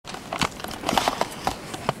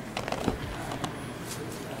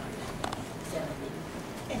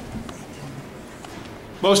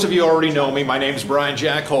Most of you already know me. My name is Bryan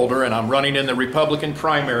Holder, and I'm running in the Republican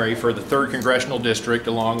primary for the 3rd Congressional District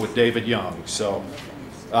along with David Young. So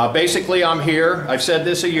basically I'm here, I've said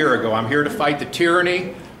this a year ago, I'm here to fight the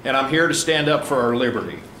tyranny and I'm here to stand up for our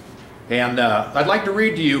liberty. And I'd like to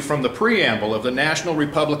read to you from the preamble of the National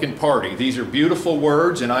Republican Party. These are beautiful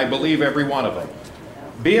words and I believe every one of them.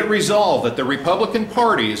 Be it resolved that the Republican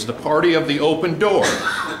Party is the party of the open door.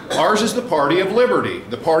 Ours is the party of liberty,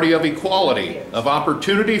 the party of equality, of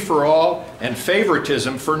opportunity for all, and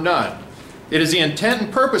favoritism for none. It is the intent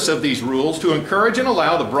and purpose of these rules to encourage and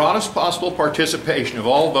allow the broadest possible participation of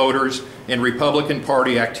all voters in Republican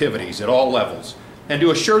Party activities at all levels, and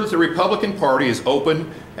to assure that the Republican Party is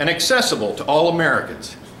open and accessible to all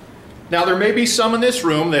Americans. Now, there may be some in this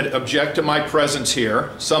room that object to my presence here.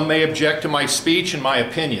 Some may object to my speech and my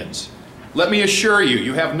opinions. Let me assure you,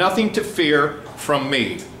 you have nothing to fear from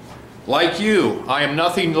me. Like you, I am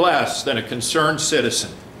nothing less than a concerned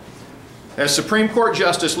citizen. As Supreme Court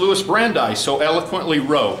Justice Louis Brandeis so eloquently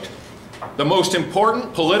wrote, the most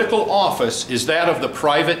important political office is that of the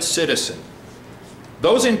private citizen.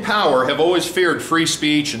 Those in power have always feared free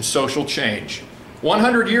speech and social change.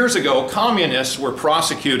 100 years ago, communists were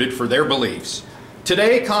prosecuted for their beliefs.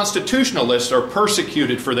 Today, constitutionalists are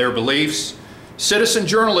persecuted for their beliefs. Citizen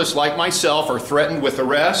journalists like myself are threatened with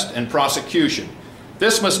arrest and prosecution.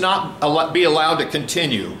 This must not be allowed to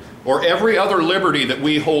continue, or every other liberty that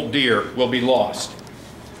we hold dear will be lost.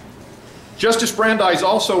 Justice Brandeis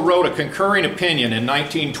also wrote a concurring opinion in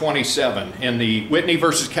 1927 in the Whitney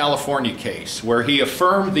versus California case, where he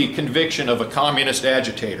affirmed the conviction of a communist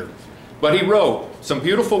agitator. But he wrote some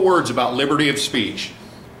beautiful words about liberty of speech.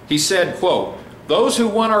 He said, quote, "Those who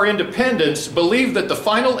won our independence believed that the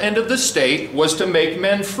final end of the state was to make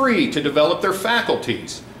men free to develop their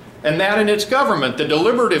faculties, and that in its government the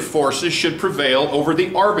deliberative forces should prevail over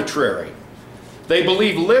the arbitrary. They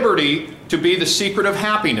believed liberty to be the secret of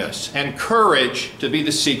happiness and courage to be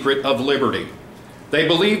the secret of liberty. They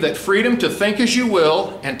believed that freedom to think as you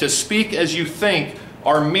will and to speak as you think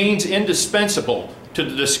are means indispensable to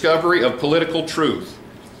the discovery of political truth.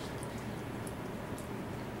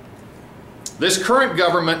 This current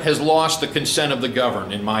government has lost the consent of the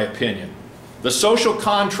governed, in my opinion. The social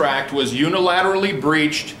contract was unilaterally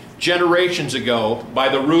breached generations ago by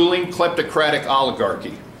the ruling kleptocratic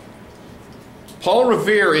oligarchy. Paul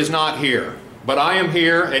Revere is not here, but I am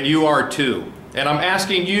here and you are too. And I'm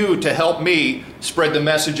asking you to help me spread the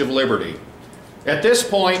message of liberty. At this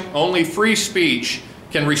point, only free speech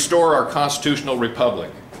can restore our constitutional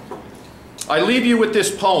republic. I leave you with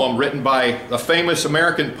this poem written by a famous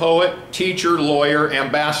American poet, teacher, lawyer,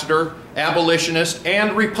 ambassador, abolitionist,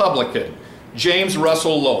 and Republican, James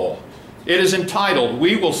Russell Lowell. It is entitled,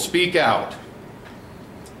 "We Will Speak Out."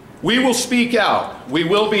 We will speak out, we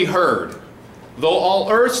will be heard. Though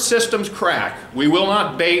all earth's systems crack, we will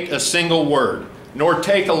not bate a single word, nor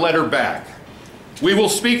take a letter back. We will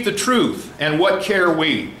speak the truth, and what care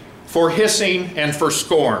we, for hissing and for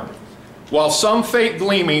scorn, while some faint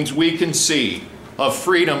gleamings we can see of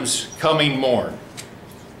freedom's coming morn.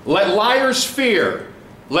 Let liars fear,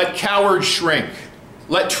 let cowards shrink,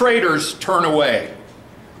 let traitors turn away.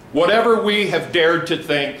 Whatever we have dared to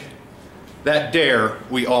think, that dare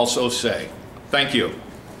we also say. Thank you.